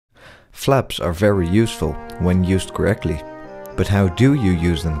Flaps are very useful when used correctly, but how do you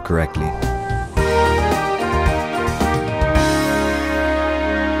use them correctly?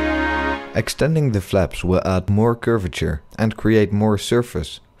 Extending the flaps will add more curvature and create more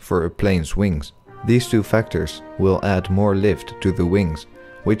surface for a plane's wings. These two factors will add more lift to the wings,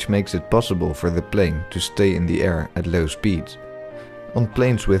 which makes it possible for the plane to stay in the air at low speeds. On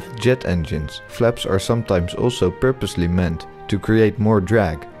planes with jet engines, flaps are sometimes also purposely meant to create more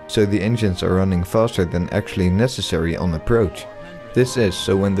drag, so the engines are running faster than actually necessary on approach. This is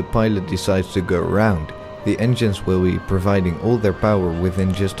so when the pilot decides to go around, the engines will be providing all their power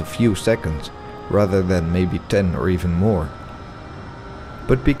within just a few seconds, rather than maybe 10 or even more.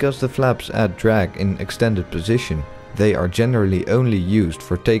 But because the flaps add drag in extended position, they are generally only used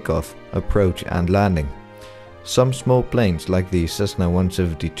for takeoff, approach and landing. Some small planes like the Cessna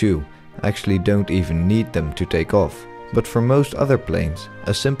 172 actually don't even need them to take off. But for most other planes,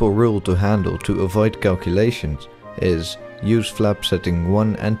 a simple rule to handle to avoid calculations is use flap setting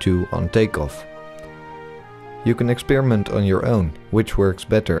 1 and 2 on takeoff. You can experiment on your own which works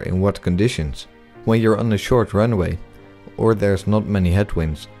better in what conditions. When you're on a short runway or there's not many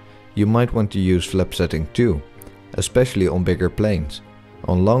headwinds, you might want to use flap setting 2, especially on bigger planes.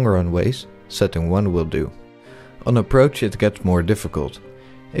 On long runways, setting 1 will do. On approach it gets more difficult.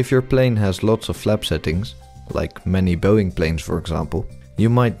 If your plane has lots of flap settings, like many Boeing planes for example, you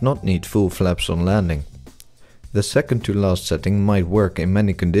might not need full flaps on landing. The second to last setting might work in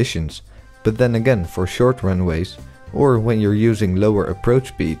many conditions, but then again for short runways or when you're using lower approach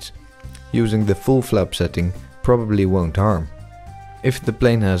speeds, using the full flap setting probably won't harm. If the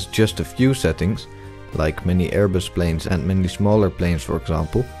plane has just a few settings, like many Airbus planes and many smaller planes for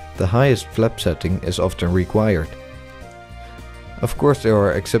example, the highest flap setting is often required. Of course there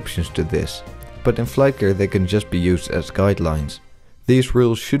are exceptions to this, but in flight care they can just be used as guidelines. These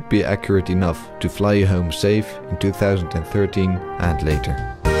rules should be accurate enough to fly you home safe in 2013 and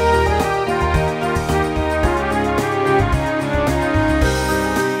later.